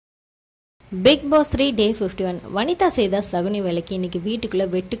Bigg Boss 3 Day 51 Vanitha செய்த சகுனி வேலைக்கு இன்னைக்கு வீட்டுக்குள்ள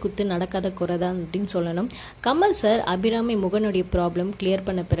வெட்டு குத்து நடக்காத குறைதா அப்படின்னு சொல்லணும். Kamal sir Abirami முகனுடைய problem clear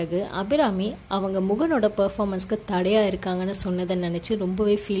பண்ண பிறகு அபிராமி அவங்க முகனோட பெர்ஃபார்மன்ஸ்க்கு தடையா இருக்காங்கன்னு சொன்னதை நினைச்சு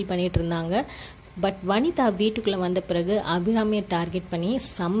ரொம்பவே ஃபீல் பண்ணிட்டு இருந்தாங்க. பட் வனிதா வீட்டுக்குள்ள வந்த பிறகு அபிராமியை டார்கெட் பண்ணி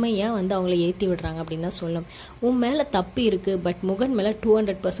செம்மையா அவங்கள ஏற்றி விடுறாங்க அப்படின்னு தான் சொல்லணும். உன் மேல தப்பு இருக்கு, பட் முகன் மேல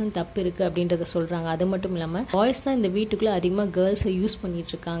 200% தப்பு இருக்கு அப்படின்றத சொல்றாங்க. அது மட்டும் இல்லாம பாய்ஸ் தான் இந்த வீட்டுக்குள்ள அதிகமா கேர்ள்ஸை யூஸ்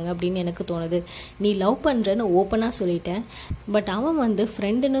பண்ணிட்டு இருக்காங்க அப்படின்னு எனக்கு தோணுது. நீ லவ் பண்றன்னு ஓப்பனா சொல்லிட்டேன், பட் அவன்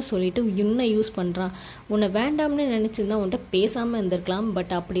ஃப்ரெண்டுன்னு சொல்லிட்டு உன்னை யூஸ் பண்றான். உன்னை வேண்டாம்னு நினைச்சிருந்தா உன்கிட்ட பேசாம இருந்திருக்கலாம்,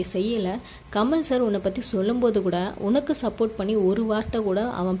 பட் அப்படி செய்யல. கமல் சார் உன்னை பத்தி சொல்லும் போது கூட உனக்கு சப்போர்ட் பண்ணி ஒரு வார்த்தை கூட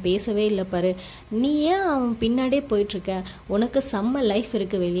அவன் பேசவே இல்லை பாரு. நீ ஏன் அவன் பின்னாடியே போயிட்டு இருக்க? உனக்கு செம்ம லைஃப்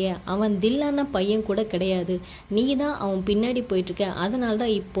இருக்கு வெளியே. அவன் தில்லான பையன் கூட கிடையாது, நீ தான் அவன் பின்னாடி போயிட்டு இருக்க. அதனால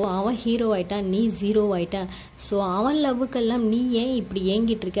தான் இப்போ அவன் ஹீரோ ஆயிட்டான், நீ ஜீரோ ஆயிட்ட. ஸோ அவன் லவ்வுக்கெல்லாம் நீ ஏன் இப்படி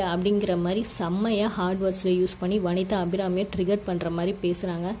ஏங்கிட்டு இருக்க அப்படிங்கிற மாதிரி செம்மையா ஹார்ட் வேர்ட்ஸ்ல யூஸ் பண்ணி வனிதா அபிராமியை ட்ரிகர் பண்ற மாதிரி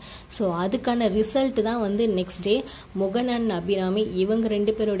பேசுறாங்க. ஸோ அதுக்கான ரிசல்ட் தான் நெக்ஸ்ட் டே முகன் அண்ட் அபிராமி இவங்க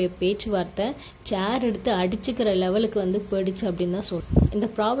ரெண்டு பேருடைய பேச்சுவார்த்தை சேர் எடுத்து அடிச்சுக்கிற லெவலுக்கு போயிடுச்சு அப்படின்னு தான் சொல்றேன். இந்த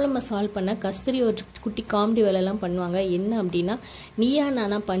ப்ராப்ளமை சால்வ் பண்ண கஸ்தூரி ஒரு குட்டி காமெடி வேலைலாம் பண்ணுவாங்க. என்ன அப்படின்னா, நீயா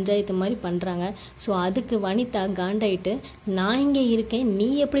நானா பஞ்சாயத்து மாதிரி பண்றாங்க. ஸோ அதுக்கு வனிதா காண்டாயிட்டு, நான் இங்கே இருக்கேன், நீ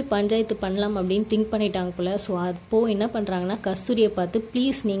எப்படி பஞ்சாயத்து பண்ணலாம் அப்படின்னு திங்க் பண்ணிட்டாங்க போல. ஸோ அப்போ என்ன பண்றாங்கன்னா, கஸ்தூரியை பார்த்து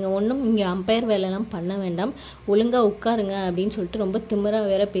ப்ளீஸ் நீங்க ஒன்றும் இங்கே அம்பையர் வேலைலாம் பண்ண வேண்டாம், ஒழுங்கா உட்காருங்க அப்படின்னு சொல்லிட்டு ரொம்ப திமிரா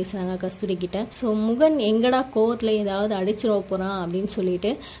வேற பேசுறாங்க கஸ்தூரி கிட்ட. ஸோ முகன் எங்கடா கோவத்துல ஏதாவது அடிச்சிட போறான் அப்படின்னு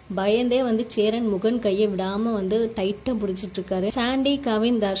சொல்லிட்டு பயந்தே சேரன் முகன் கையை விடாம டைட்டா பிடிச்சிட்டு இருக்காரு. சாண்டி,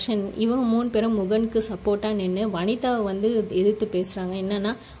 கவின், தர்ஷன் இவங்க 3 பேரும் முகனுக்கு சப்போர்ட்டா நின்று வனிதாவை எதிர்த்து பேசுறாங்க.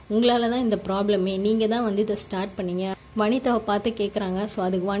 என்னன்னா, உங்களாலதான் இந்த ப்ராப்ளமே, நீங்க தான் இதை ஸ்டார்ட் பண்ணீங்க. வனிதாவை பார்த்து கேட்குறாங்க. ஸோ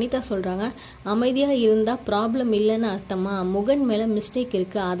அதுக்கு வனிதா சொல்கிறாங்க, அமைதியாக இருந்தால் ப்ராப்ளம் இல்லைன்னு அர்த்தமா? முகன் மேலே மிஸ்டேக்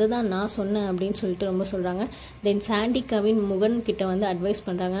இருக்குது, அதை தான் நான் சொன்னேன் அப்படின்னு சொல்லிட்டு ரொம்ப சொல்கிறாங்க. தென் சாண்டி, கவின் முகன் கிட்ட அட்வைஸ்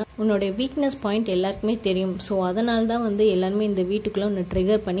பண்ணுறாங்க, உன்னோட வீக்னஸ் பாயிண்ட் எல்லாருக்குமே தெரியும். ஸோ அதனால தான் எல்லாருமே இந்த வீட்டுக்குள்ளே உன்னை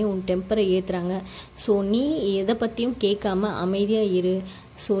ட்ரிகர் பண்ணி உன் டெம்பரை ஏற்றுறாங்க. ஸோ நீ எதை பற்றியும் கேட்காம அமைதியாக இரு.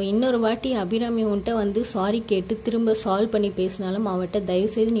 ஸோ இன்னொரு வாட்டி அபிராமி உன்ட்ட சாரி கேட்டு திரும்ப சால்வ் பண்ணி பேசினாலும் அவட்ட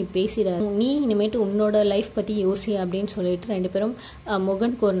தயவுசெய்து நீ பேசிடாது, நீ இனிமேட்டு உன்னோட லைஃப் பற்றி யோசி அப்படின்னு சொல்லிட்டு ரெண்டு பேரும்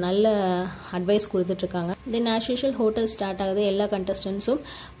முகனுக்கு ஒரு நல்ல அட்வைஸ் கொடுத்துட்டு இருக்காங்க. தென் ஆஸ் யூஷுவல் ஹோட்டல் ஸ்டார்ட் ஆகுது. எல்லா கண்டஸ்டன்ஸும்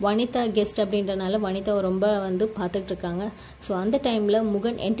வனிதா கெஸ்ட் அப்படின்றனால வனிதா ரொம்ப பார்த்துட்டு இருக்காங்க. ஸோ அந்த டைமில்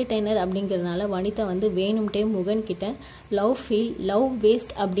முகன் என்டர்டெய்னர் அப்படிங்கிறதுனால வனிதா வேணும்ட்டே முகன் கிட்ட லவ் ஃபீல் லவ்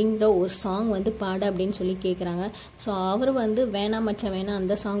வேஸ்ட் அப்படிங்கிற ஒரு சாங் பாடு அப்படின்னு சொல்லி கேட்குறாங்க. ஸோ அவர் வேணாம் மச்சம் வேணாம்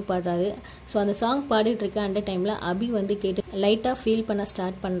அந்த சாங் பாடுறாரு. ஸோ அந்த சாங் பாடிட்டு இருக்க அந்த டைம்ல அபி கேட்டு லைட்டா ஃபீல் பண்ண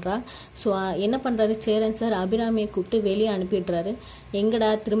ஸ்டார்ட் பண்றா. ஸோ என்ன பண்றாரு சேரன் சார், அபிராமியை கூப்பிட்டு வெளியே அனுப்பிடுறாரு. எங்கடா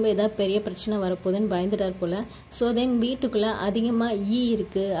திரும்ப ஏதாவது பெரிய பிரச்சனை வரப்போகுதுன்னு பயந்துட்டார் போல. ஸோ தென் வீட்டுக்குள்ள அதிகமா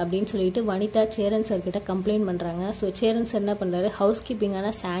இருக்கு அப்படின்னு சொல்லிட்டு வனிதா சேரன் சார் கிட்ட கம்ப்ளைண்ட் பண்றாங்க. ஸோ சேரன் சார் என்ன பண்றாரு, ஹவுஸ்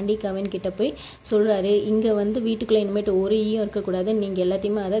கீப்பிங்கான சாண்டி, கவின் கிட்ட போய் சொல்றாரு, இங்க வீட்டுக்குள்ள இனிமேட்டு ஒரு ஈயும் இருக்கக்கூடாது, நீங்க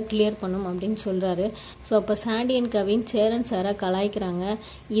எல்லாத்தையுமே அதை கிளியர் பண்ணும் அப்படின்னு சொல்றாரு. ஸோ அப்ப சாண்டி அண்ட் கவின் சேரன் சாரை கலாய்க்கிறாங்க.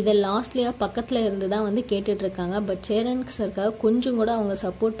 இதை லாஸ்ட்லியா பக்கத்துல இருந்து தான் கேட்டுட்டு இருக்காங்க. பட் சேரன் சர்க்காக கொஞ்சம் கூட அவங்க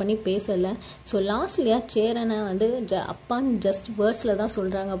சப்போர்ட் பண்ணி பேசல. ஸோ லாஸ்ட்லியா சேரனை அப்பான்னு ஜஸ்ட் வேர்ட்ஸ்ல தான்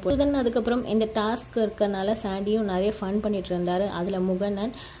சொல்றாங்க. தென் அதுக்கப்புறம் இந்த டாஸ்க் இருக்கனால சாண்டியும் நிறைய ஃபன் பண்ணிட்டு இருந்தாரு. அதுல முகன்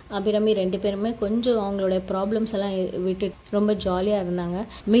அண்ட் அபிராமி ரெண்டு பேருமே கொஞ்சம் அவங்களோட ப்ராப்ளம்ஸ் எல்லாம் விட்டு ரொம்ப ஜாலியா இருந்தாங்க.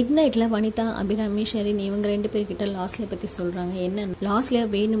 மிட் நைட்ல வனிதா, அபிராமி, ஷெரின் இவங்க ரெண்டு பேர்கிட்ட லாஸ்ட்லியா பத்தி சொல்றாங்க. என்ன லாஸ்ட்லியா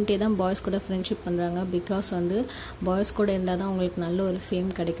வேணும்ட்டே தான் பாய்ஸ் கூட ஃப்ரெண்ட்ஷிப் பண்றாங்க. பிகாஸ் பாய்ஸ் கூட இருந்தா தான் அவங்களுக்கு நல்ல ஒரு ஃபேம்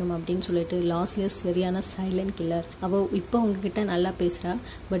கிடைக்கும் அப்படின்னு சொல்லிட்டு லாஸ்ட்லியா சரியான சைலண்ட் கில்லர். அவ இப்போ உங்ககிட்ட நல்லா பேசுறா,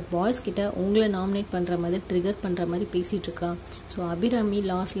 பட் பாய்ஸ் கிட்ட உங்களை நாமினேட் பண்ற மாதிரி ட்ரிகர் பண்ற மாதிரி பேசிட்டு இருக்கா. ஸோ அபிராமி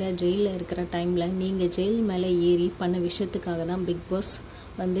லாஸ்ட்லியா ஜெயில இருக்கிற டைம்ல நீங்க ஜெயில் மேல ஏறி பண்ண விஷயத்துக்காக தான் பிக் பாஸ்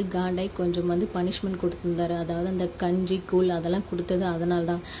காண்டாய் கொஞ்சம் பனிஷ்மெண்ட் கொடுத்துருந்தாரு. அதாவது அந்த கஞ்சி கூழ் அதெல்லாம் கொடுத்தது அதனால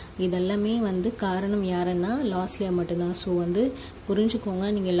தான். இதெல்லாமே காரணம் யாருன்னா லாஸ்ட்லியா மட்டும்தான். ஸோ புரிஞ்சுக்கோங்க,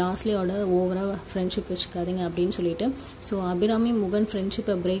 நீங்கள் லாஸ்ட்லியோட ஓவராக ஃப்ரெண்ட்ஷிப் வச்சுக்காதீங்க அப்படின்னு சொல்லிட்டு. ஸோ அபிராமி முகன்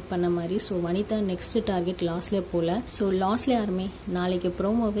ஃப்ரெண்ட்ஷிப்பை பிரேக் பண்ண மாதிரி. ஸோ வனிதா நெக்ஸ்ட் டார்கெட் லாஸ்ட்லியா போல. ஸோ லாஸ்ட்லியா யாருமே நாளைக்கு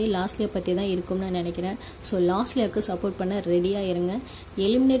ப்ரோமோவே லாஸ்ட்லியா பற்றி தான் இருக்கும்னு நான் நினைக்கிறேன். ஸோ லாஸ்ட்லியாவுக்கு சப்போர்ட் பண்ண ரெடியாக இருங்க.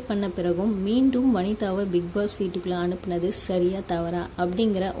 எலிமினேட் பண்ண பிறகும் மீண்டும் வனிதாவை பிக் பாஸ் வீட்டுக்குள்ளே அனுப்புனது சரியா தவறா அப்படிங்கிற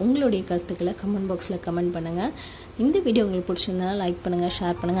உங்களுடைய கருத்துக்களை கமெண்ட் பாக்ஸில் கமெண்ட் பண்ணுங்க. இந்த வீடியோ உங்களுக்கு பிடிச்சிருந்தா லைக் பண்ணுங்க,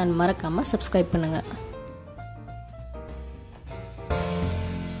 ஷேர் பண்ணுங்க, அண்ட் மறக்காம சப்ஸ்கிரைப் பண்ணுங்க.